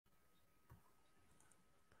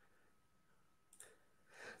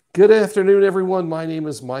Good afternoon, everyone. My name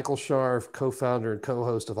is Michael Scharf, co-founder and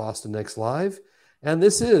co-host of Austin Next Live. And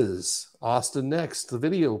this is Austin Next, the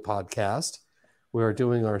video podcast. We're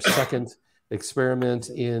doing our second experiment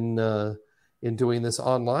in doing this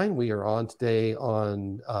online. We are on today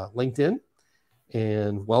on LinkedIn.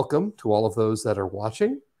 And welcome to all of those that are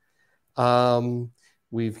watching.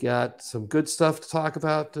 We've got some good stuff to talk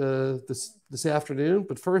about this afternoon.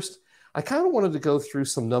 But first, I kind of wanted to go through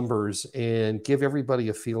some numbers and give everybody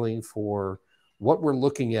a feeling for what we're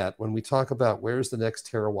looking at when we talk about where's the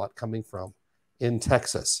next terawatt coming from in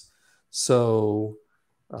Texas. So,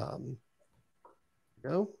 all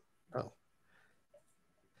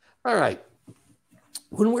right.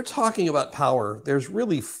 When we're talking about power, there's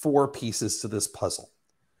really four pieces to this puzzle.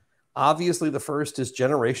 Obviously, the first is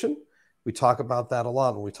generation. We talk about that a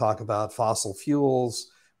lot when we talk about fossil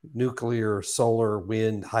fuels, nuclear, solar,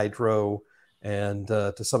 wind, hydro, and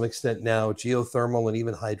to some extent now geothermal and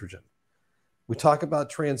even hydrogen. We talk about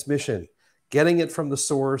transmission, getting it from the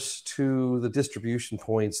source to the distribution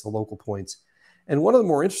points, the local points. And one of the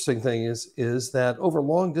more interesting things is that over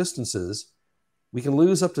long distances, we can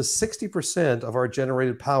lose up to 60% of our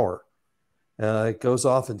generated power. It goes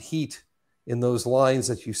off in heat in those lines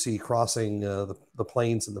that you see crossing the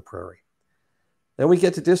plains and the prairie. Then we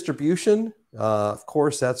get to distribution. Of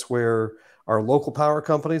course, that's where our local power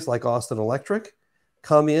companies like Austin Electric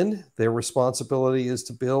come in. Their responsibility is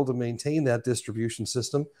to build and maintain that distribution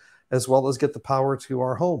system, as well as get the power to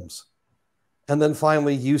our homes. And then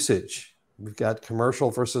finally, usage. We've got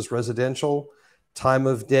commercial versus residential, time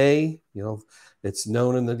of day. You know, it's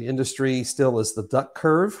known in the industry still as the duck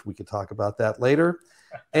curve. We could talk about that later.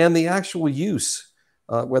 And the actual use.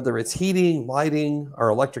 Whether it's heating, lighting, our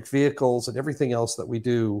electric vehicles, and everything else that we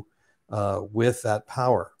do with that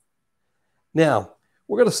power. Now,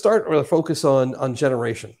 we're going to start with a focus on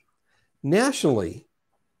generation. Nationally,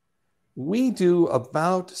 we do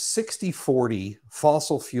about 60-40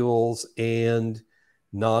 fossil fuels and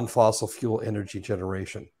non-fossil fuel energy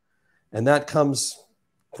generation. And that comes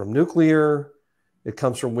from nuclear, it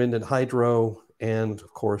comes from wind and hydro, and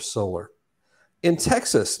of course, solar. In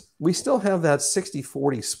Texas, we still have that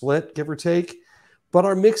 60-40 split, give or take, but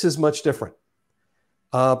our mix is much different.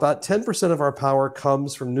 About 10% of our power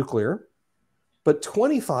comes from nuclear, but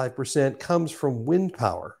 25% comes from wind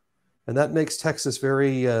power. And that makes Texas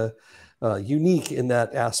very unique in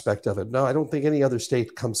that aspect of it. No, I don't think any other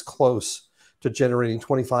state comes close to generating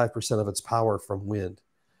 25% of its power from wind.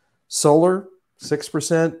 Solar,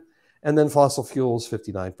 6%, and then fossil fuels,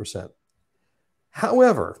 59%.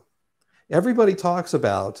 However, everybody talks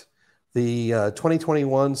about the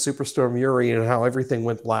 2021 Superstorm Uri and how everything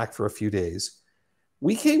went black for a few days.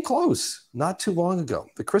 We came close not too long ago.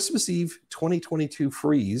 The Christmas Eve 2022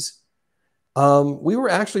 freeze, we were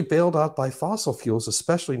actually bailed out by fossil fuels,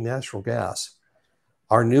 especially natural gas.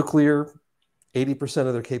 Our nuclear, 80%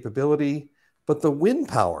 of their capability, but the wind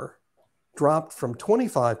power dropped from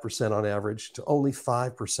 25% on average to only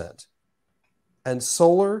 5%. And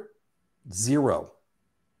solar, 0%.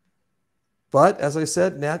 But as I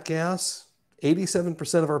said, nat gas,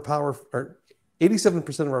 87% of our power, or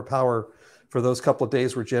 87% of our power for those couple of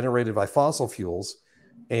days were generated by fossil fuels,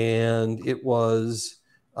 and it was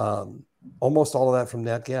almost all of that from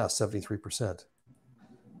nat gas, 73%.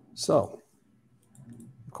 So,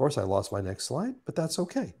 of course, I lost my next slide, but that's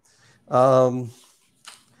okay. You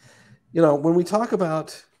know, when we talk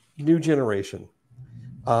about new generation,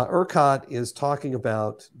 ERCOT is talking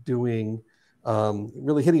about doing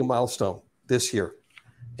really hitting a milestone this year.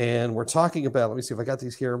 And we're talking about, let me see if I got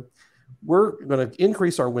these here. We're going to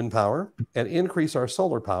increase our wind power and increase our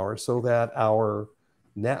solar power so that our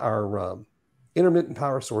intermittent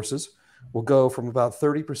power sources will go from about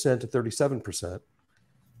 30% to 37%.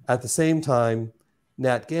 At the same time,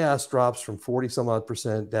 nat gas drops from 40 some odd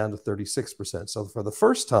percent down to 36%. So for the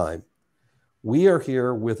first time, we are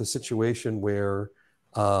here with a situation where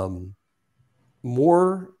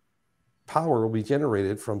more power will be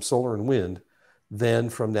generated from solar and wind than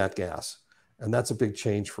from nat gas. And that's a big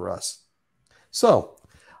change for us. So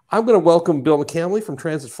I'm going to welcome Bill McCamley from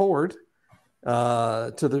Transit Forward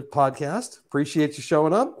to the podcast. Appreciate you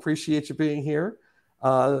showing up. Appreciate you being here.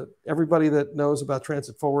 Everybody that knows about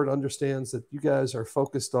Transit Forward understands that you guys are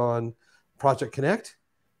focused on Project Connect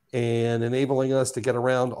and enabling us to get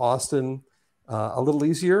around Austin a little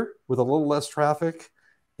easier with a little less traffic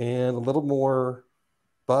and a little more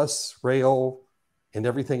bus, rail, and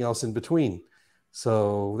everything else in between.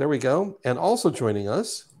 So there we go. And also joining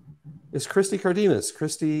us is Christy Cardenas.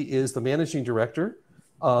 Christy is the Managing Director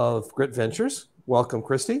of Grit Ventures. Welcome,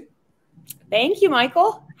 Christy. Thank you,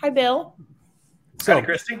 Michael. Hi, Bill. So, hi,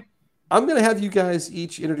 Christy. I'm going to have you guys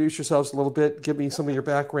each introduce yourselves a little bit, give me some of your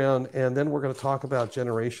background, and then we're going to talk about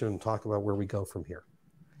generation and talk about where we go from here.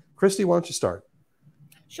 Christy, why don't you start?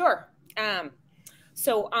 Sure.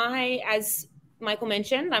 So as Michael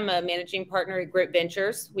mentioned, I'm a managing partner at Grit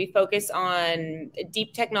Ventures. We focus on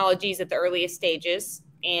deep technologies at the earliest stages,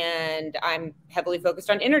 and I'm heavily focused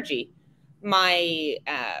on energy. My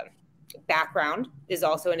background is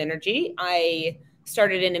also in energy. I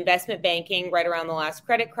started in investment banking right around the last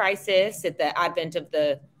credit crisis at the advent of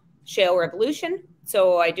the shale revolution.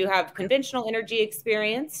 So I do have conventional energy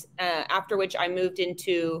experience, after which I moved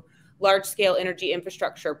into large-scale energy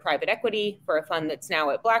infrastructure private equity for a fund that's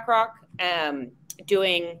now at BlackRock,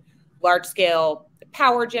 doing large-scale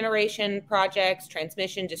power generation projects,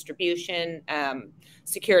 transmission, distribution,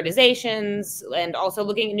 securitizations, and also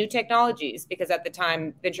looking at new technologies, because at the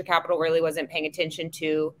time, venture capital really wasn't paying attention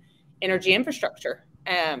to energy infrastructure.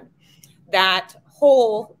 That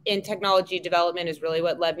hole in technology development is really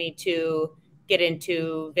what led me to get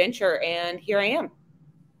into venture, and here I am.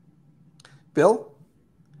 Bill?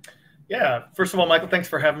 Yeah, first of all, Michael, thanks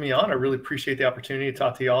for having me on. I really appreciate the opportunity to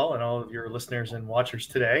talk to y'all and all of your listeners and watchers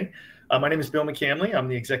today. My name is Bill McCamley. I'm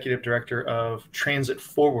the executive director of Transit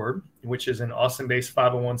Forward, which is an Austin-based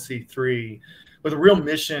 501c3 with a real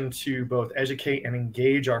mission to both educate and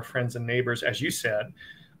engage our friends and neighbors, as you said,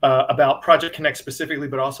 about Project Connect specifically,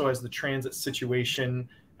 but also as the transit situation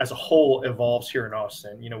as a whole evolves here in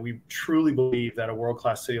Austin. You know, we truly believe that a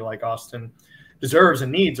world-class city like Austin deserves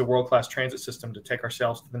and needs a world-class transit system to take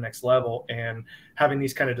ourselves to the next level. And having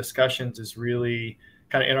these kind of discussions is really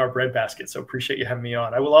kind of in our breadbasket. So appreciate you having me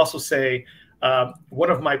on. I will also say one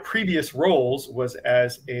of my previous roles was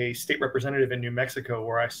as a state representative in New Mexico,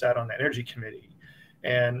 where I sat on the energy committee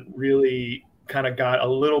and really kind of got a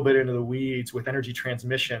little bit into the weeds with energy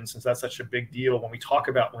transmission, since that's such a big deal when we talk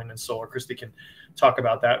about wind and solar. Christy can talk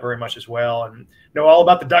about that very much as well, and know all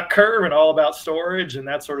about the duck curve and all about storage and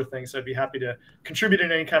that sort of thing. So I'd be happy to contribute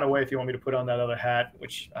in any kind of way if you want me to put on that other hat,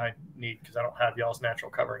 which I need because I don't have y'all's natural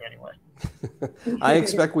covering anyway. I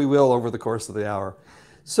expect we will over the course of the hour.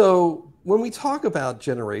 So when we talk about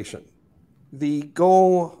generation, the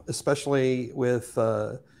goal, especially with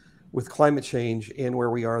climate change and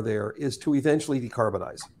where we are there, is to eventually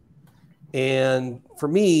decarbonize. And for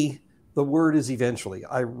me, the word is eventually.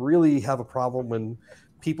 I really have a problem when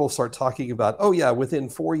people start talking about, oh yeah, within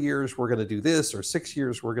 4 years, we're going to do this, or 6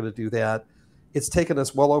 years, we're going to do that. It's taken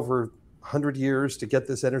us well over 100 years to get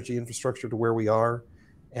this energy infrastructure to where we are.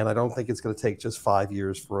 And I don't think it's going to take just 5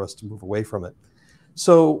 years for us to move away from it.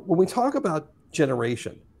 So when we talk about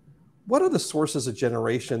generation, what are the sources of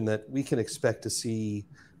generation that we can expect to see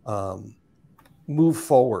move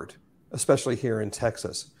forward, especially here in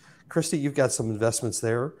Texas? Christy, you've got some investments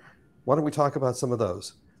there. Why don't we talk about some of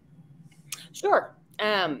those? Sure.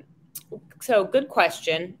 So good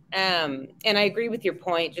question. And I agree with your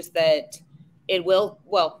point, just that it will,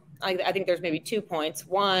 well, I think there's maybe 2 points.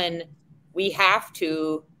 One, we have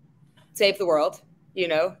to save the world, you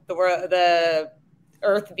know, the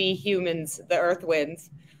earth v humans, the earth wins.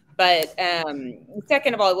 But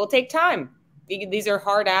second of all, it will take time. These are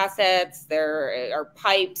hard assets. There are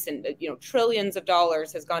pipes, and trillions of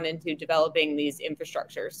dollars has gone into developing these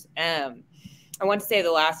infrastructures. I want to say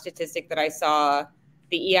the last statistic that I saw,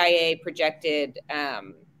 the EIA projected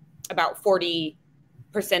about 40%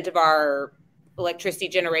 of our electricity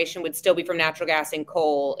generation would still be from natural gas and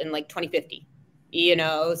coal in like 2050.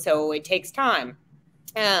 So it takes time.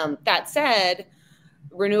 That said,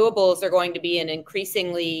 renewables are going to be an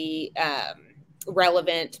increasingly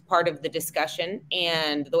relevant part of the discussion,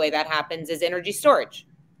 and the way that happens is energy storage.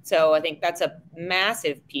 So I think that's a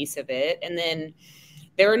massive piece of it. And then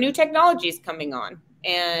there are new technologies coming on,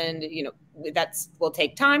 and that will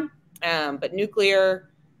take time, but nuclear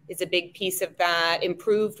is a big piece of that.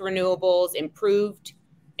 Improved renewables, improved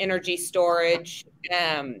energy storage,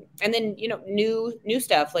 and then new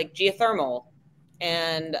stuff like geothermal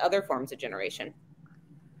and other forms of generation.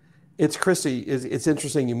 It's Christy. It's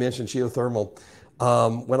interesting you mentioned geothermal.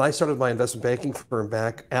 When I started my investment banking firm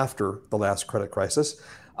back after the last credit crisis,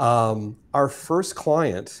 our first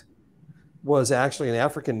client was actually an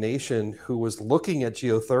African nation who was looking at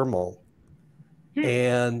geothermal,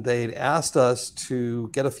 and they'd asked us to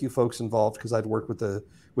get a few folks involved because I'd worked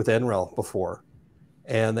with NREL before,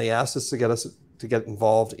 and they asked us to get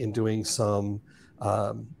involved in doing some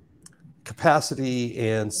capacity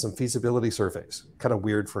and some feasibility surveys. Kind of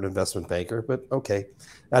weird for an investment banker, but okay,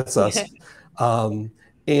 that's us. And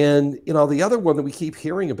the other one that we keep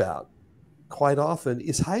hearing about quite often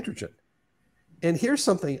is hydrogen. And here's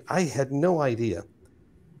something I had no idea.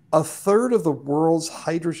 A third of the world's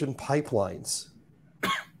hydrogen pipelines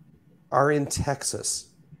are in Texas.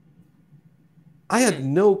 I had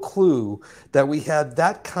no clue that we had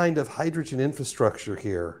that kind of hydrogen infrastructure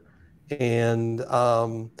here. And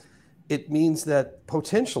it means that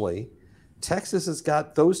potentially Texas has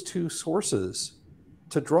got those two sources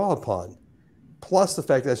to draw upon. Plus the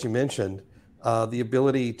fact, as you mentioned, the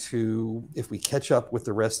ability to, if we catch up with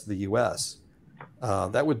the rest of the U.S.,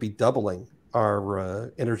 that would be doubling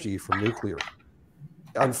our energy from nuclear.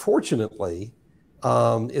 Unfortunately,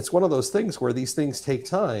 it's one of those things where these things take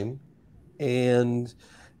time, and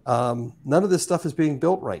none of this stuff is being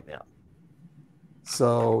built right now.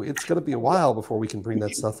 So it's going to be a while before we can bring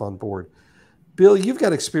that stuff on board. Bill, you've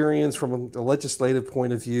got experience from a legislative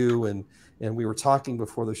point of view, and we were talking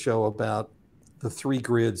before the show about the three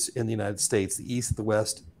grids in the United States, the East, the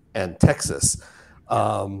West, and Texas,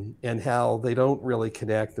 and how they don't really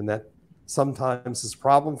connect, and that sometimes is a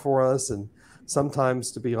problem for us, and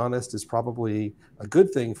sometimes, to be honest, is probably a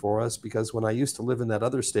good thing for us, because when I used to live in that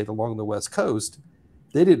other state along the West Coast,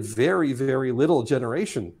 they did very, very little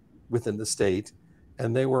generation within the state,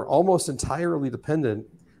 and they were almost entirely dependent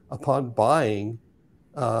upon buying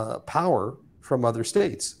power from other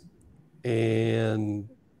states. And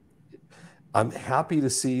I'm happy to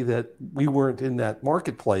see that we weren't in that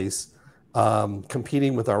marketplace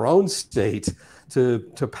competing with our own state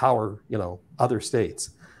to power, other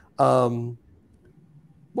states.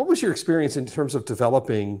 What was your experience in terms of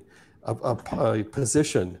developing a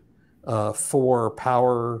position for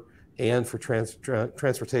power and for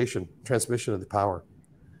transmission of the power?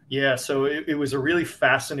 Yeah, so it was a really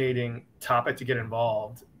fascinating topic to get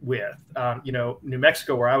involved with. New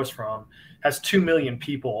Mexico, where I was from, has 2 million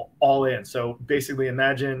people all in. So basically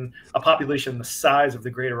imagine a population the size of the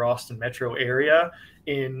greater Austin metro area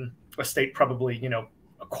in a state probably,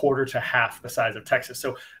 a quarter to half the size of Texas.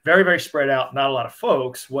 So very, very spread out, not a lot of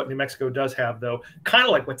folks. What New Mexico does have, though, kind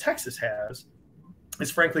of like what Texas has,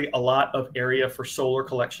 is frankly a lot of area for solar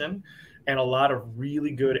collection and a lot of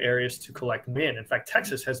really good areas to collect wind. In fact,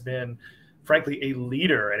 Texas has been, frankly, a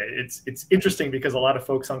leader. And it's interesting because a lot of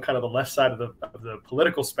folks on kind of the left side of the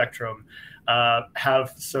political spectrum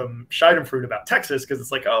have some schadenfreude about Texas, because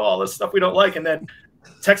it's like, oh, all this stuff we don't like. And then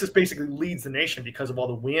Texas basically leads the nation because of all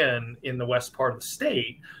the wind in the west part of the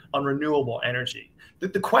state on renewable energy.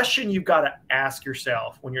 The question you've got to ask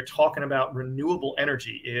yourself when you're talking about renewable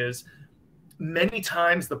energy is, many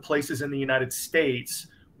times the places in the United States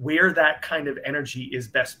where that kind of energy is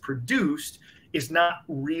best produced is not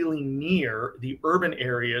really near the urban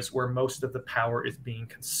areas where most of the power is being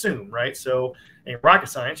consumed, right? So in rocket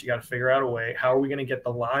science, you got to figure out a way, how are we going to get the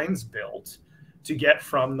lines built to get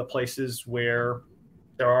from the places where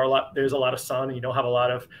there's a lot of sun and you don't have a lot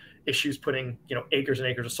of issues putting, acres and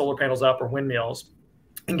acres of solar panels up or windmills,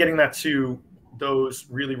 and getting that to those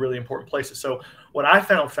really, really important places. So what I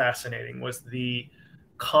found fascinating was the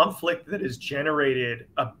conflict that is generated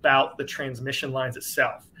about the transmission lines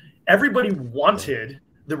itself. Everybody wanted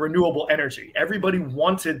the renewable energy. Everybody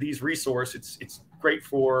wanted these resources. It's great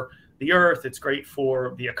for the earth. It's great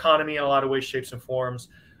for the economy in a lot of ways, shapes, and forms.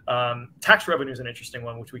 Tax revenue is an interesting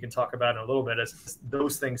one, which we can talk about in a little bit, as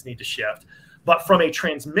those things need to shift. But from a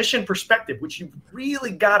transmission perspective, which you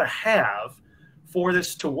really got to have for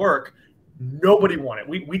this to work, nobody wanted.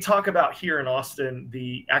 We talk about here in Austin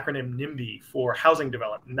the acronym NIMBY for housing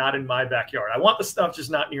development, not in my backyard. I want the stuff,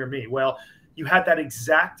 just not near me. Well, you had that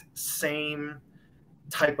exact same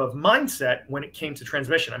type of mindset when it came to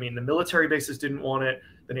transmission. I mean, the military bases didn't want it.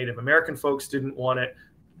 The Native American folks didn't want it.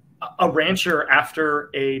 A rancher, after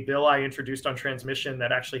a bill I introduced on transmission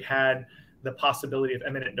that actually had the possibility of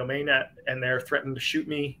eminent domain, and they're threatening to shoot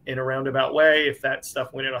me in a roundabout way if that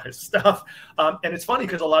stuff went in on his stuff. And it's funny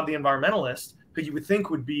because a lot of the environmentalists, who you would think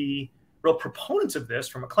would be real proponents of this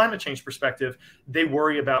from a climate change perspective, they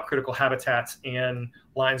worry about critical habitats and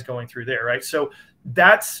lines going through there, right? So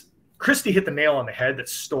Christy hit the nail on the head, that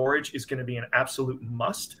storage is going to be an absolute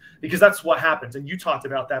must, because that's what happens. And you talked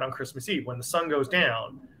about that on Christmas Eve. When the sun goes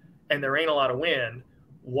down and there ain't a lot of wind,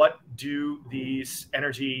 what do these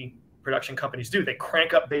energy production companies do? They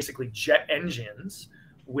crank up basically jet engines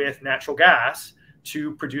with natural gas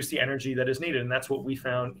to produce the energy that is needed. And that's what we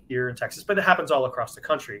found here in Texas, but it happens all across the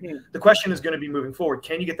country. Yeah. The question is going to be, moving forward,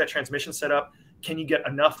 can you get that transmission set up? Can you get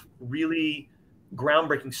enough really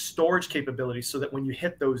groundbreaking storage capabilities so that when you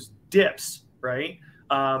hit those dips, right,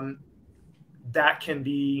 that can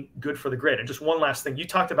be good for the grid? And just one last thing, you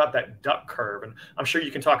talked about that duck curve, and I'm sure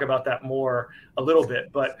you can talk about that more a little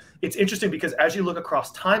bit, but it's interesting because as you look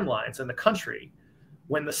across timelines in the country,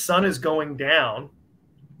 when the sun is going down,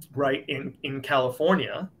 right, in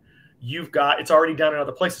California, it's already down in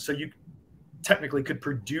other places. So technically could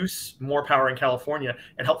produce more power in California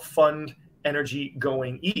and help fund energy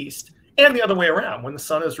going east, and the other way around. When the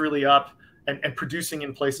sun is really up and producing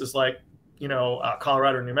in places like,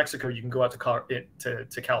 Colorado or New Mexico, you can go out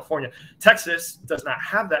to California. Texas does not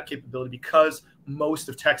have that capability because most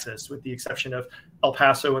of Texas, with the exception of El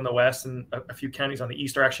Paso in the west and a few counties on the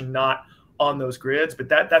east, are actually not on those grids. But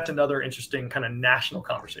that's another interesting kind of national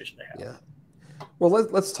conversation to have. Yeah. Well,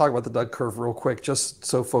 let's talk about the Doug curve real quick, just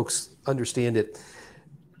so folks understand it.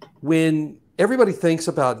 When everybody thinks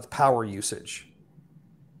about power usage,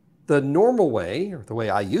 the normal way, or the way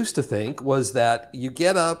I used to think, was that you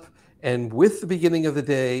get up, and with the beginning of the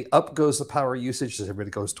day, up goes the power usage as everybody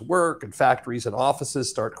goes to work, and factories and offices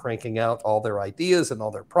start cranking out all their ideas and all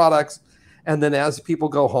their products. And then as people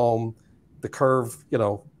go home, the curve,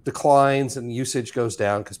 declines and usage goes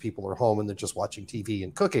down because people are home and they're just watching TV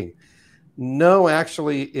and cooking. No,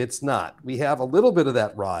 actually, it's not. We have a little bit of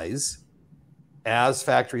that rise as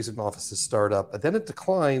factories and offices start up, but then it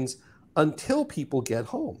declines until people get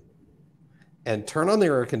home and turn on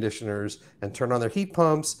their air conditioners and turn on their heat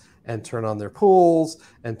pumps and turn on their pools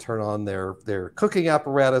and turn on their cooking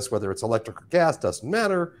apparatus, whether it's electric or gas, doesn't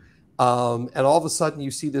matter. And all of a sudden you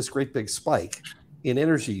see this great big spike in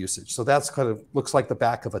energy usage. So that's kind of looks like the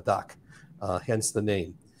back of a duck, hence the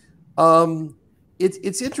name.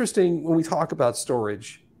 It's interesting when we talk about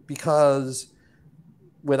storage, because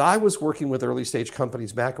when I was working with early stage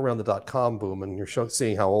companies back around the .com boom, and you're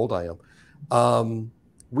seeing how old I am,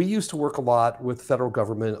 we used to work a lot with federal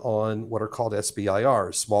government on what are called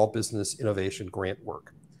SBIRs, Small Business Innovation Grant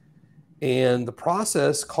work. And the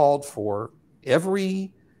process called for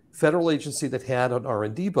every federal agency that had an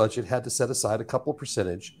R&D budget had to set aside a couple of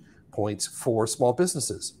percentage points for small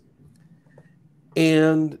businesses.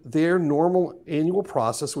 And their normal annual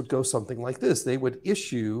process would go something like this. They would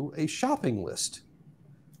issue a shopping list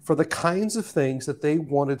for the kinds of things that they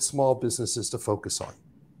wanted small businesses to focus on.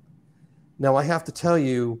 Now, I have to tell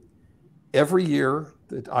you, every year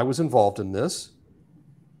that I was involved in this,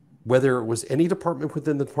 whether it was any department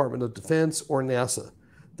within the Department of Defense or NASA,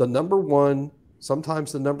 the number one,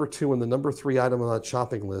 sometimes the number two, and the number three item on that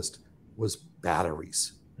shopping list was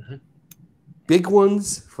batteries. Mm-hmm. Big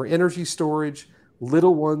ones for energy storage,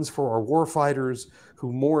 little ones for our warfighters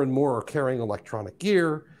who more and more are carrying electronic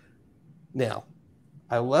gear. Now,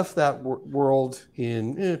 I left that world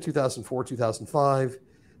in 2004, 2005.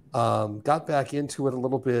 Got back into it a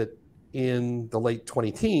little bit in the late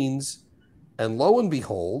 20-teens, and lo and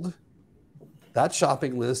behold, that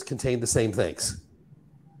shopping list contained the same things.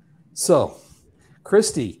 So,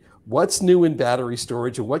 Christy, what's new in battery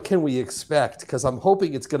storage, and what can we expect? Because I'm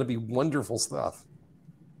hoping it's going to be wonderful stuff.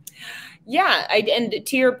 Yeah, and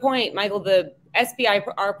to your point, Michael, the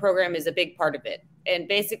SBIR program is a big part of it. And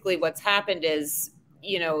basically what's happened is,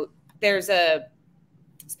 there's a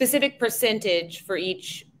specific percentage for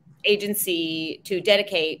each agency to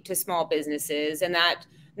dedicate to small businesses, and that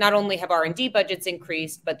not only have R&D budgets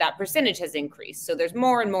increased, but that percentage has increased. So there's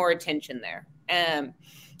more and more attention there. And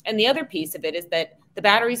the other piece of it is that the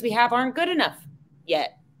batteries we have aren't good enough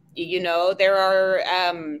yet. There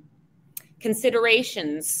are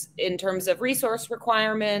considerations in terms of resource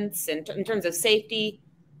requirements and in terms of safety,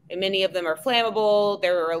 and many of them are flammable.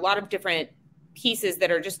 There are a lot of different pieces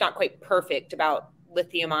that are just not quite perfect about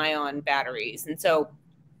lithium-ion batteries. And so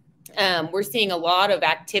we're seeing a lot of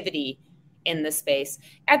activity in the space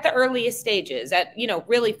at the earliest stages,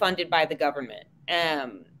 really funded by the government.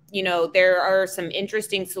 There are some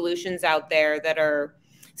interesting solutions out there that are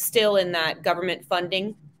still in that government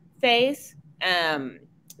funding phase.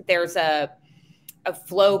 There's a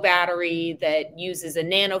flow battery that uses a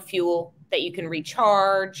nanofuel that you can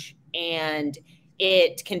recharge, and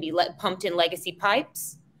it can be pumped in legacy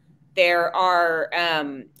pipes. There are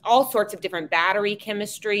all sorts of different battery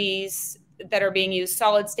chemistries that are being used,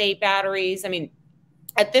 solid state batteries. I mean,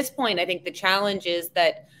 at this point, I think the challenge is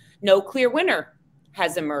that no clear winner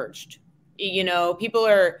has emerged. We've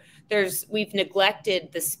neglected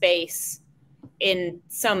the space in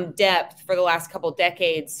some depth for the last couple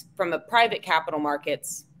decades from a private capital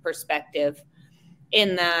markets perspective,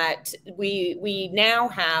 in that we now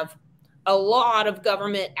have a lot of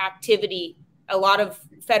government activity, a lot of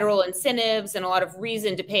federal incentives, and a lot of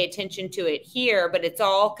reason to pay attention to it here, but it's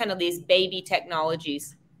all kind of these baby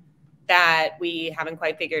technologies that we haven't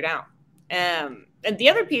quite figured out. And the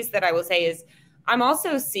other piece that I will say is I'm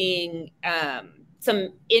also seeing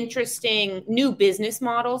some interesting new business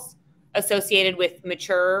models associated with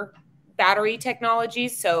mature battery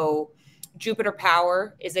technologies. So Jupiter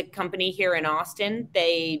Power is a company here in Austin.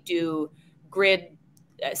 They do grid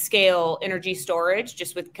scale energy storage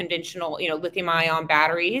just with conventional, lithium ion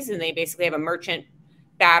batteries. And they basically have a merchant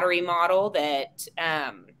battery model that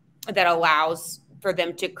allows for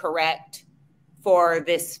them to correct for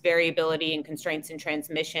this variability and constraints in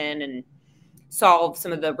transmission and solve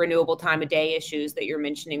some of the renewable time of day issues that you're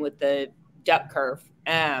mentioning with the duck curve.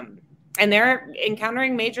 And they're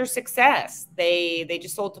encountering major success. They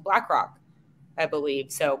just sold to BlackRock, I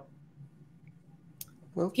believe. So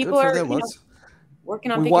well, people are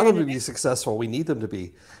working on. We want them to be successful. We need them to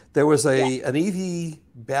be. There was an EV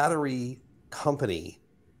battery company,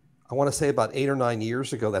 I want to say about 8 or 9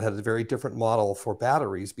 years ago, that had a very different model for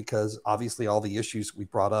batteries, because obviously all the issues we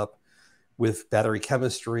brought up with battery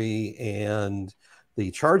chemistry and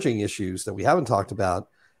the charging issues that we haven't talked about,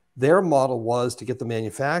 their model was to get the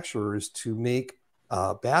manufacturers to make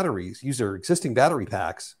batteries, use their existing battery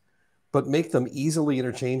packs, but make them easily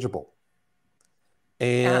interchangeable.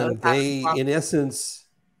 And they, in essence,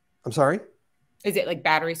 I'm sorry? Is it like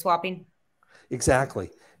battery swapping? Exactly.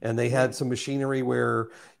 And they had some machinery where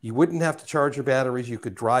you wouldn't have to charge your batteries. You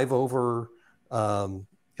could drive over,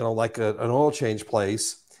 like an oil change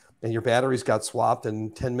place, and your batteries got swapped,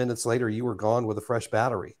 and 10 minutes later, you were gone with a fresh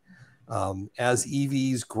battery. As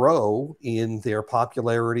EVs grow in their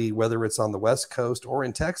popularity, whether it's on the West Coast or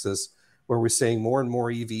in Texas, where we're seeing more and more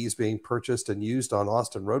EVs being purchased and used on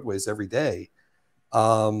Austin roadways every day,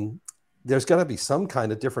 there's got to be some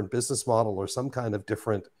kind of different business model or some kind of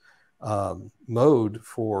different mode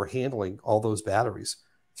for handling all those batteries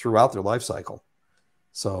throughout their life cycle.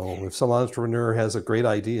 So if some entrepreneur has a great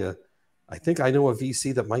idea, I think I know a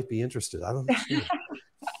VC that might be interested. I don't know.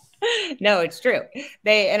 No, it's true.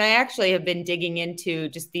 And I actually have been digging into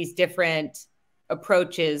just these different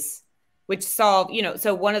approaches which solve,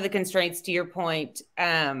 so one of the constraints, to your point,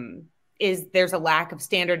 is there's a lack of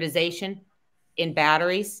standardization in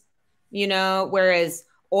batteries, whereas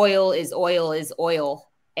oil is oil,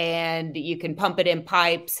 and you can pump it in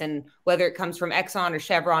pipes, and whether it comes from Exxon or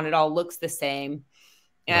Chevron, it all looks the same.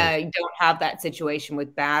 Right. You don't have that situation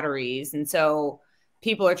with batteries. And so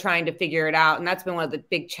people are trying to figure it out. And that's been one of the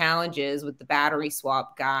big challenges with the battery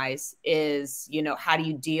swap guys is, how do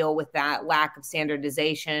you deal with that lack of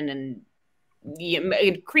standardization and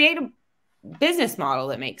create a business model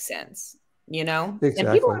that makes sense, Exactly.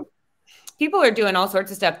 And people are doing all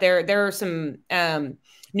sorts of stuff. There are some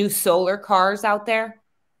new solar cars out there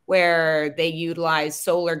where they utilize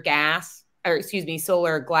solar glass,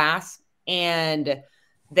 and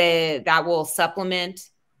that will supplement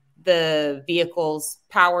the vehicle's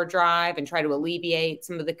power drive and try to alleviate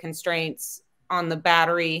some of the constraints on the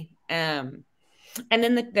battery. And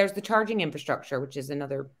then there's the charging infrastructure, which is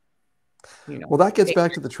another, well, that gets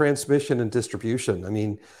back to the transmission and distribution. I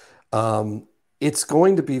mean, it's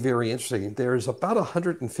going to be very interesting. There's about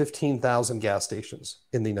 115,000 gas stations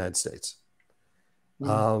in the United States.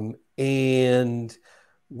 And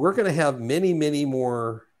we're going to have many, many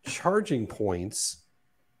more charging points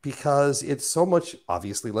because it's so much,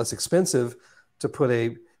 obviously, less expensive to put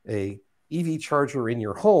a EV charger in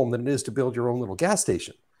your home than it is to build your own little gas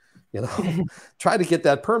station. Try to get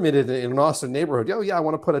that permitted in an Austin neighborhood. Oh, yeah, I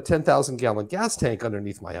want to put a 10,000 gallon gas tank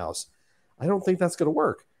underneath my house. I don't think that's going to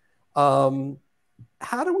work.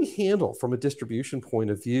 How do we handle, from a distribution point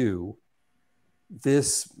of view,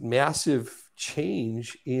 this massive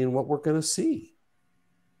change in what we're going to see?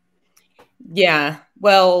 Yeah,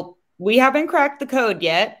 well, we haven't cracked the code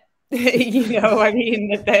yet. I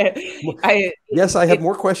mean, I have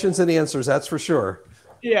more questions than answers. That's for sure.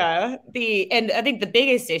 Yeah. And I think the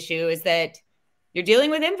biggest issue is that you're dealing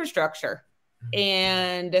with infrastructure,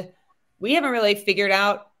 and we haven't really figured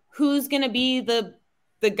out who's going to be the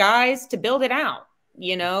guys to build it out.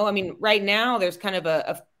 I mean, right now there's kind of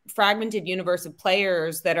a fragmented universe of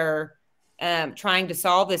players that are trying to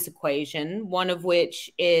solve this equation. One of which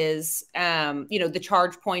is, the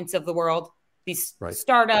charge points of the world, these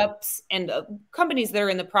startups and companies that are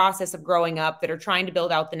in the process of growing up that are trying to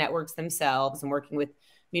build out the networks themselves and working with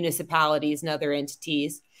municipalities and other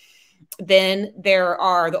entities. Then there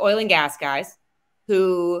are the oil and gas guys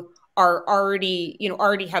who are already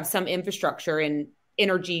have some infrastructure in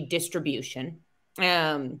energy distribution.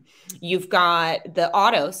 You've got the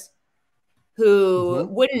autos who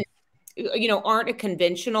wouldn't, aren't a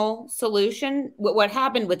conventional solution. What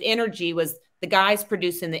happened with energy was the guys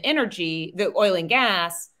producing the energy, the oil and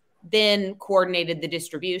gas, then coordinated the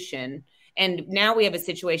distribution. And now we have a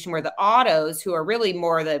situation where the autos, who are really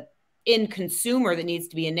more the end consumer that needs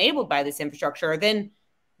to be enabled by this infrastructure, are then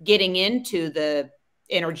getting into the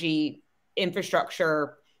energy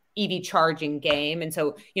infrastructure EV charging game. And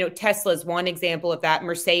so, Tesla is one example of that.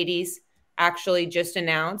 Mercedes actually just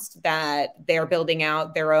announced that they're building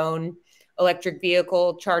out their own electric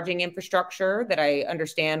vehicle charging infrastructure that I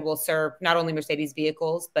understand will serve not only Mercedes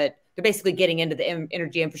vehicles, but they're basically getting into the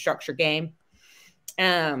energy infrastructure game.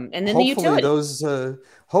 And then hopefully the utility.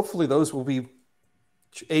 hopefully those will be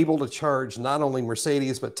able to charge not only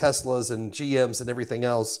Mercedes, but Teslas and GMs and everything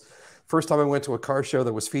else. First time I went to a car show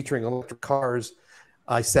that was featuring electric cars,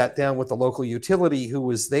 I sat down with the local utility who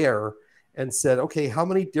was there and said, okay, how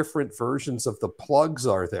many different versions of the plugs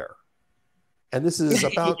are there? And this is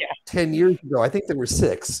about 10 years ago. I think there were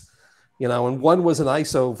 6, and one was an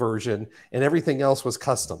ISO version and everything else was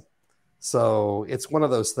custom. So it's one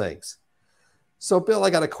of those things. So Bill, I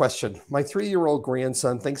got a question. My 3-year-old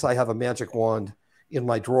grandson thinks I have a magic wand in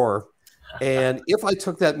my drawer. And if I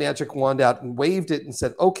took that magic wand out and waved it and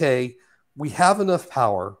said, okay, we have enough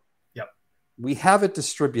power. Yep. We have it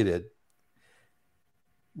distributed.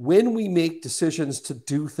 When we make decisions to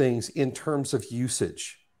do things in terms of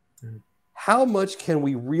usage, how much can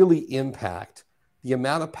we really impact the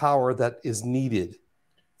amount of power that is needed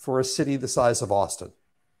for a city the size of Austin?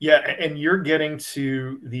 Yeah, and you're getting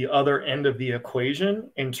to the other end of the equation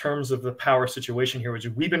in terms of the power situation here, which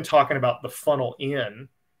we've been talking about the funnel in,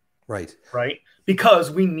 right? Because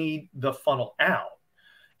we need the funnel out.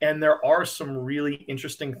 And there are some really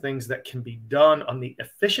interesting things that can be done on the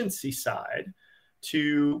efficiency side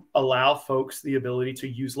to allow folks the ability to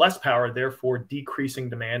use less power, therefore decreasing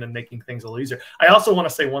demand and making things a little easier. I also want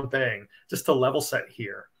to say one thing, just to level set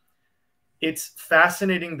here. It's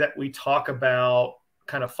fascinating that we talk about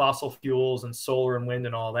kind of fossil fuels and solar and wind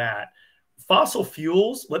and all that. Fossil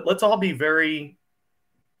fuels, let's all be very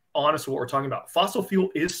honest with what we're talking about. Fossil fuel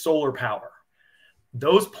is solar power.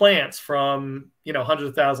 Those plants from, hundreds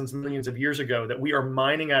of thousands, millions of years ago that we are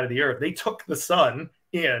mining out of the earth, they took the sun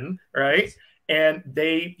in, right? And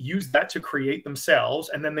they used that to create themselves,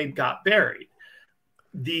 and then they got buried.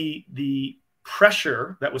 The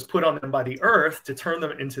pressure that was put on them by the earth to turn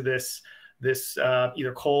them into this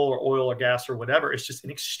either coal or oil or gas or whatever is just an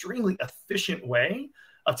extremely efficient way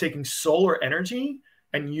of taking solar energy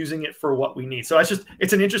and using it for what we need. So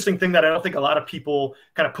it's an interesting thing that I don't think a lot of people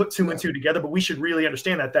kind of put 2 and 2 together, but we should really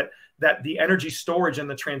understand that the energy storage and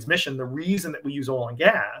the transmission, the reason that we use oil and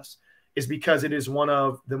gas is because it is one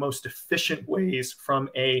of the most efficient ways from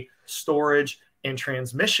a storage and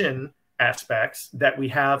transmission aspects that we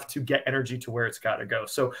have to get energy to where it's got to go.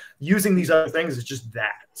 So using these other things is just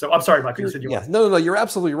that. So I'm sorry, Michael, you said you wanted. No, you're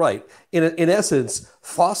absolutely right. In essence,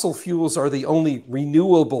 fossil fuels are the only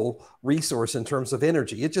renewable resource in terms of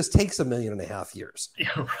energy. It just takes 1.5 million years. Yeah,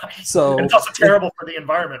 right. So and it's also terrible for the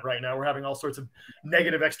environment right now. We're having all sorts of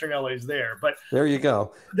negative externalities there. But there you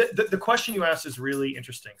go. The question you asked is really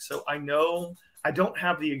interesting. So I know I don't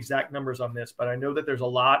have the exact numbers on this, but I know that there's a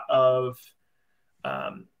lot of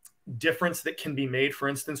difference that can be made, for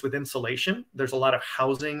instance, with insulation. There's a lot of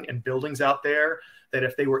housing and buildings out there that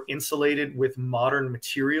if they were insulated with modern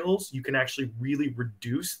materials, you can actually really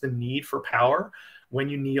reduce the need for power when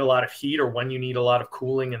you need a lot of heat or when you need a lot of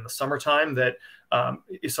cooling in the summertime. That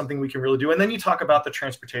is something we can really do. And then you talk about the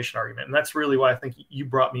transportation argument. And that's really why I think you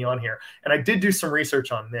brought me on here. And I did do some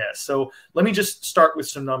research on this. So let me just start with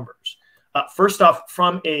some numbers. First off,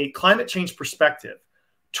 from a climate change perspective,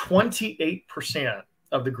 28%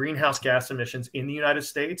 of the greenhouse gas emissions in the United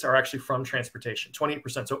States are actually from transportation,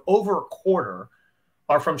 28%. So over a quarter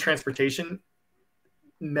are from transportation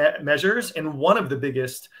measures. And one of the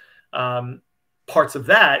biggest parts of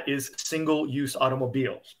that is single-use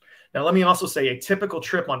automobiles. Now, let me also say a typical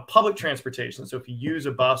trip on public transportation, so if you use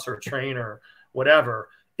a bus or a train or whatever,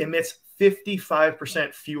 emits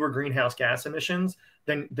 55% fewer greenhouse gas emissions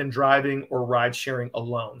than driving or ride sharing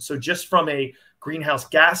alone. So just from a greenhouse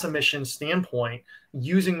gas emission standpoint,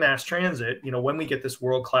 using mass transit, when we get this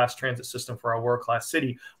world-class transit system for our world-class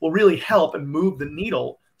city, will really help and move the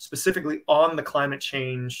needle specifically on the climate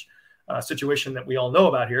change situation that we all know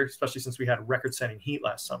about here, especially since we had record-setting heat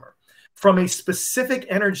last summer. From a specific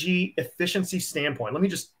energy efficiency standpoint, let me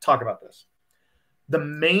just talk about this. The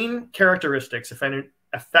main characteristics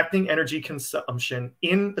affecting energy consumption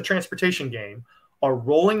in the transportation game are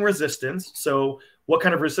rolling resistance. So what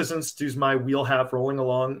kind of resistance does my wheel have rolling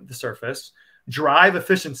along the surface? Drive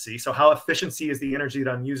efficiency. So how efficiency is the energy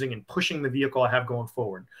that I'm using in pushing the vehicle I have going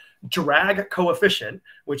forward? Drag coefficient,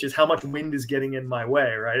 which is how much wind is getting in my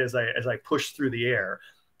way, right? As I push through the air.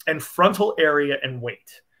 And frontal area and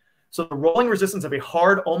weight. So the rolling resistance of a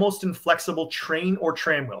hard, almost inflexible train or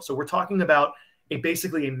tram wheel. So we're talking about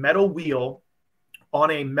basically a metal wheel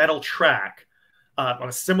on a metal track, on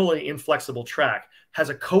a similarly inflexible track, has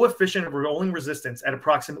a coefficient of rolling resistance at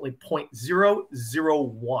approximately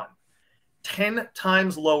 0.001. 10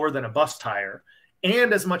 times lower than a bus tire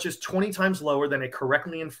and as much as 20 times lower than a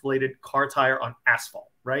correctly inflated car tire on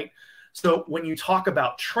asphalt, right? So when you talk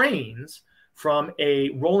about trains from a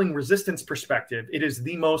rolling resistance perspective, it is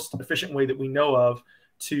the most efficient way that we know of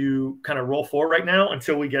to kind of roll forward right now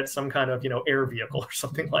until we get some kind of, air vehicle or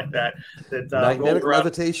something like that. Magnetic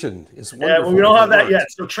levitation is wonderful. Yeah, well, we don't have that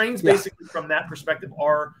yet. So trains basically from that perspective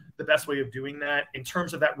are the best way of doing that in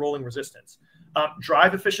terms of that rolling resistance.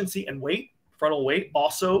 Drive efficiency and weight, frontal weight,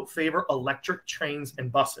 also favor electric trains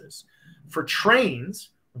and buses. For trains,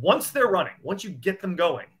 once they're running, once you get them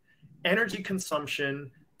going, energy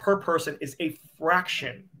consumption per person is a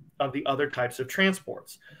fraction of the other types of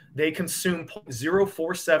transports. They consume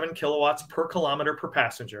 0.047 kilowatts per kilometer per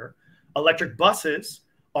passenger. Electric buses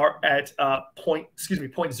are at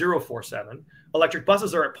 0.047. Electric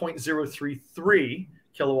buses are at 0.033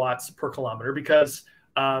 kilowatts per kilometer because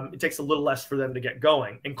it takes a little less for them to get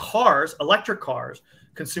going. And cars, electric cars,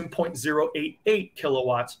 consume 0.088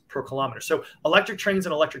 kilowatts per kilometer. So electric trains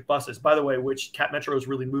and electric buses, by the way, which Cat Metro is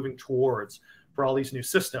really moving towards for all these new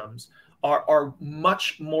systems, are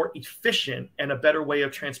much more efficient and a better way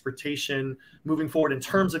of transportation moving forward in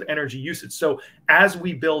terms of energy usage. So as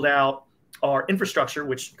we build out our infrastructure,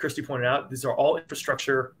 which Christy pointed out, these are all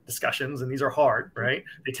infrastructure discussions and these are hard, right?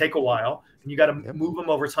 They take a while and you got to move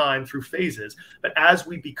them over time through phases. But as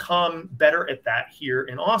we become better at that here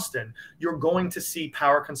in Austin, you're going to see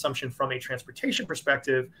power consumption from a transportation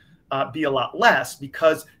perspective be a lot less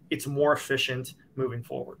because it's more efficient moving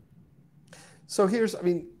forward. So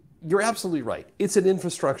you're absolutely right. It's an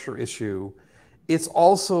infrastructure issue. It's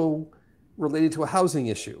also related to a housing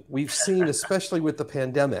issue. We've seen, especially with the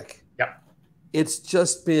pandemic, it's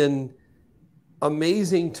just been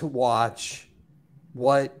amazing to watch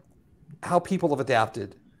how people have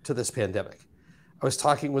adapted to this pandemic. I was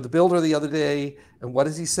talking with a builder the other day, and what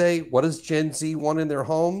does he say? What does Gen Z want in their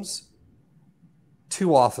homes?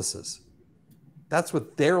 2 offices. That's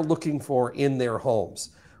what they're looking for in their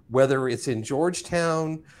homes, whether it's in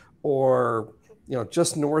Georgetown or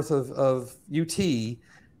just north of UT.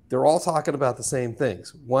 They're all talking about the same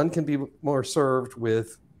things. One can be more served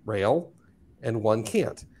with rail and one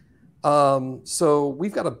can't. So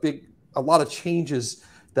we've got a lot of changes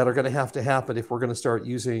that are going to happen if we're going to start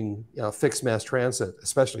using fixed mass transit,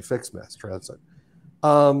 especially fixed mass transit.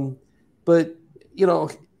 But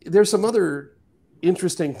there's some other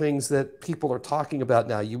interesting things that people are talking about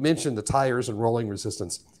now. You mentioned the tires and rolling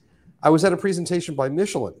resistance. I was at a presentation by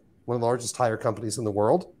Michelin, one of the largest tire companies in the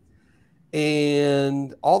world.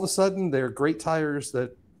 And all of a sudden, they're great tires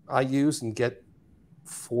that I use and get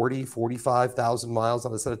 45,000 miles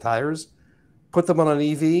on a set of tires. Put them on an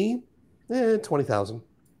EV, 20,000.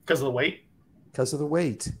 Because of the weight? Because of the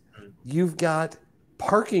weight. You've got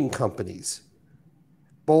parking companies,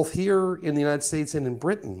 both here in the United States and in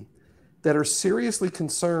Britain, that are seriously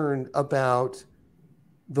concerned about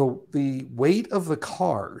the weight of the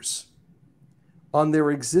cars on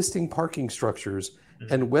their existing parking structures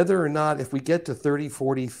and whether or not, if we get to 30,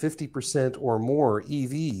 40, 50% or more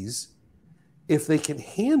EVs, if they can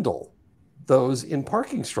handle those in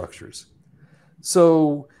parking structures.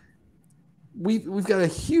 So we've got a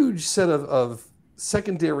huge set of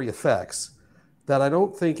secondary effects that I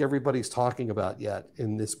don't think everybody's talking about yet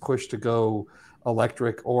in this push to go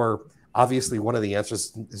electric, or obviously one of the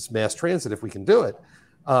answers is mass transit if we can do it.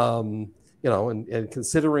 And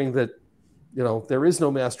considering that, there is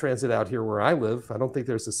no mass transit out here where I live. I don't think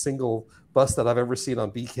there's a single bus that I've ever seen on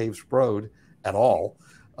Bee Caves Road at all.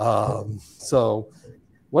 So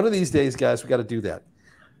one of these days, guys, we got to do that.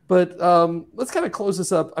 But let's kind of close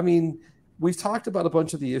this up. We've talked about a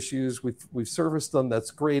bunch of the issues. We've serviced them.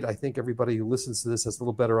 That's great. I think everybody who listens to this has a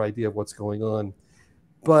little better idea of what's going on.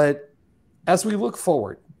 But as we look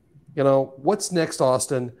forward, what's next,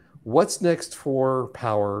 Austin? What's next for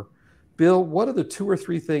power? Bill, what are the 2 or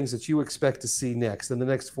 3 things that you expect to see next in the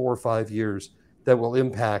next 4 or 5 years that will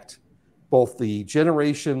impact both the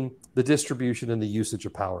generation, the distribution, and the usage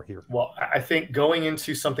of power here? Well, I think going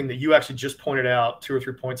into something that you actually just pointed out 2 or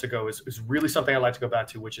 3 points ago is really something I'd like to go back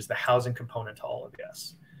to, which is the housing component to all of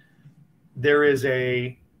this. There is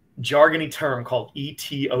a jargony term called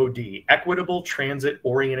ETOD, Equitable Transit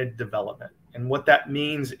Oriented Development. And what that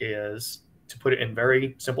means is, to put it in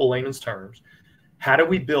very simple layman's terms, how do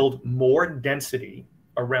we build more density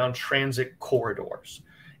around transit corridors?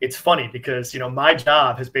 It's funny because, my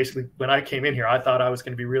job has basically, when I came in here, I thought I was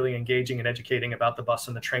going to be really engaging and educating about the bus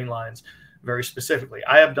and the train lines very specifically.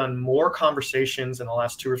 I have done more conversations in the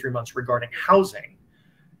last 2 or 3 months regarding housing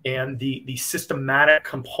and the systematic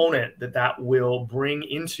component that will bring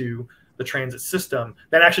into the transit system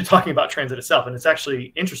than actually talking about transit itself. And it's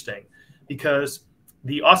actually interesting because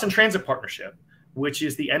the Austin Transit Partnership, which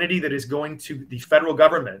is the entity that is going to the federal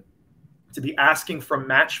government to be asking for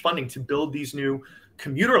match funding to build these new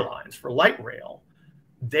commuter lines for light rail,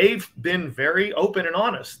 they've been very open and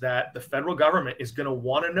honest that the federal government is going to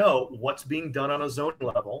want to know what's being done on a zoning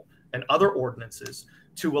level and other ordinances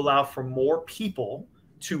to allow for more people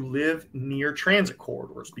to live near transit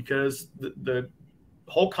corridors, because the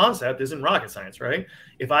whole concept isn't rocket science, right?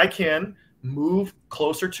 If I can move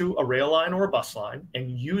closer to a rail line or a bus line and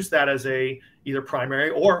use that as a either primary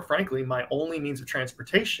or, frankly, my only means of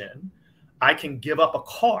transportation, I can give up a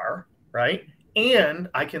car, right? And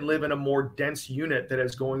I can live in a more dense unit that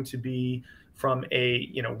is going to be, from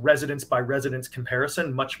a residence by residence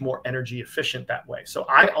comparison, much more energy efficient that way. So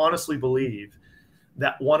I honestly believe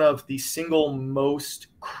that one of the single most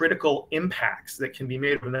critical impacts that can be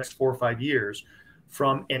made over the next 4 or 5 years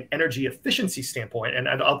from an energy efficiency standpoint, and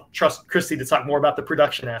I'll trust Christy to talk more about the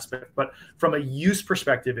production aspect, but from a use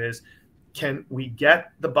perspective is, can we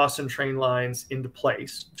get the bus and train lines into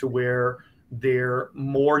place to where they're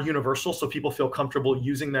more universal so people feel comfortable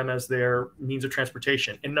using them as their means of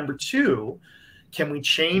transportation? And number two, can we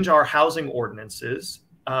change our housing ordinances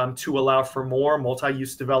to allow for more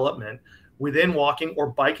multi-use development within walking or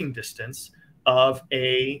biking distance of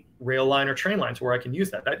a rail line or train lines where I can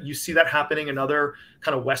use that? You see that happening in other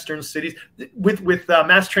kind of Western cities. With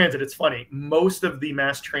mass transit, it's funny. Most of the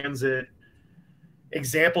mass transit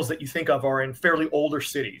examples that you think of are in fairly older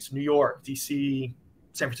cities, New York, DC,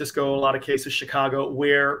 San Francisco, in a lot of cases, Chicago,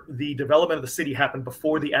 where the development of the city happened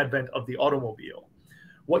before the advent of the automobile.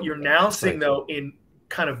 What you're now seeing, though, in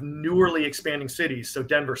kind of newerly expanding cities, so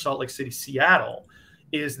Denver, Salt Lake City, Seattle,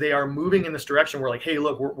 is they are moving in this direction. We're like, hey,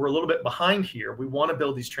 look, we're a little bit behind here. We want to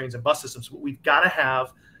build these trains and bus systems, but we've got to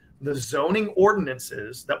have the zoning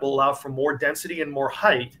ordinances that will allow for more density and more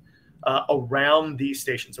height around these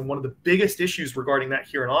stations. And one of the biggest issues regarding that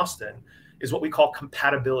here in Austin is what we call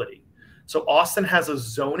compatibility. So Austin has a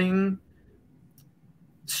zoning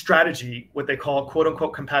strategy, what they call quote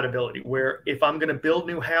unquote compatibility, where if I'm going to build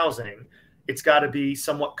new housing, it's got to be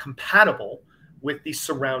somewhat compatible with the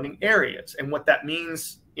surrounding areas. And what that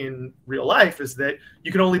means in real life is that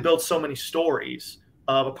you can only build so many stories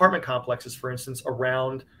of apartment complexes, for instance,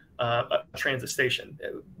 around a transit station.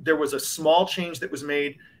 There was a small change that was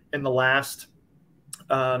made in the last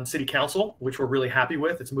city council, which we're really happy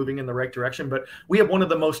with. It's moving in the right direction, but we have one of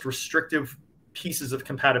the most restrictive pieces of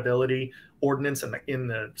compatibility ordinance in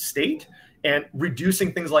the state, and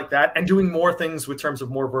reducing things like that and doing more things with terms of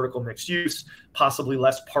more vertical mixed use, possibly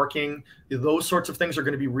less parking. Those sorts of things are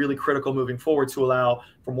going to be really critical moving forward to allow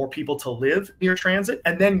for more people to live near transit,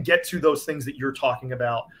 and then get to those things that you're talking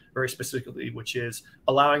about very specifically, which is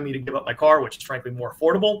allowing me to give up my car, which is frankly more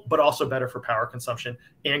affordable, but also better for power consumption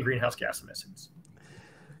and greenhouse gas emissions.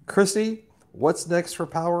 Christy, what's next for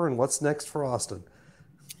power and what's next for Austin?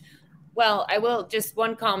 Well, I will just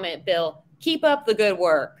one comment, Bill. Keep up the good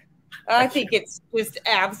work. I think it's just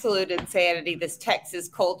absolute insanity, this Texas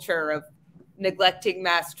culture of neglecting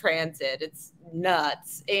mass transit. It's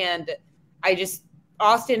nuts. And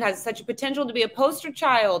Austin has such a potential to be a poster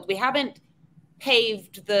child. We haven't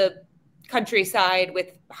paved the countryside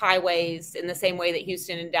with highways in the same way that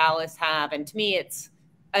Houston and Dallas have. And to me, it's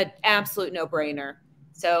an absolute no-brainer.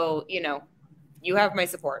 So, you have my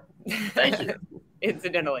support. Thank you.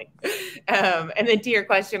 Incidentally. And then to your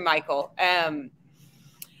question, Michael,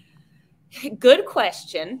 good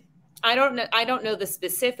question. I don't know the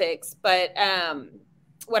specifics, but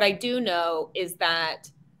what I do know is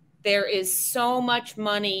that there is so much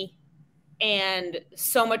money and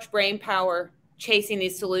so much brain power chasing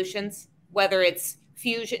these solutions, whether it's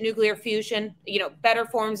fusion, nuclear fusion, better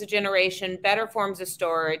forms of generation, better forms of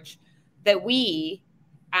storage, that we,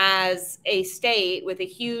 as a state with a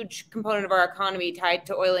huge component of our economy tied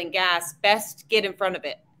to oil and gas, best get in front of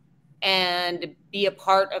it and be a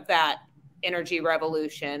part of that energy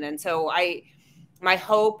revolution. And so my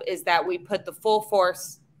hope is that we put the full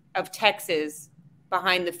force of Texas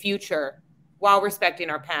behind the future while respecting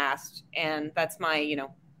our past. And that's my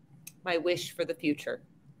wish for the future.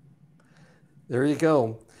 There you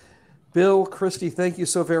go. Bill, Christy, thank you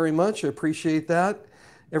so very much. I appreciate that.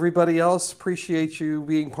 Everybody else, appreciate you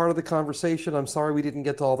being part of the conversation. I'm sorry we didn't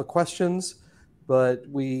get to all the questions, but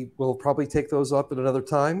we will probably take those up at another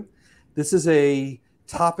time. This is a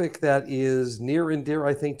topic that is near and dear,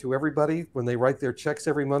 I think, to everybody when they write their checks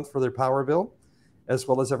every month for their power bill, as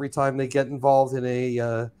well as every time they get involved in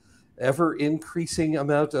a ever-increasing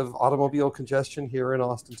amount of automobile congestion here in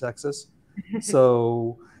Austin, Texas.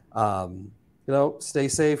 So, stay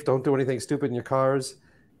safe. Don't do anything stupid in your cars.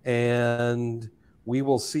 And we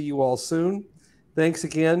will see you all soon. Thanks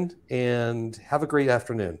again, and have a great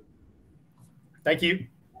afternoon. Thank you.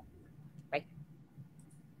 Bye.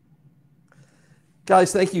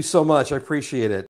 Guys, thank you so much. I appreciate it.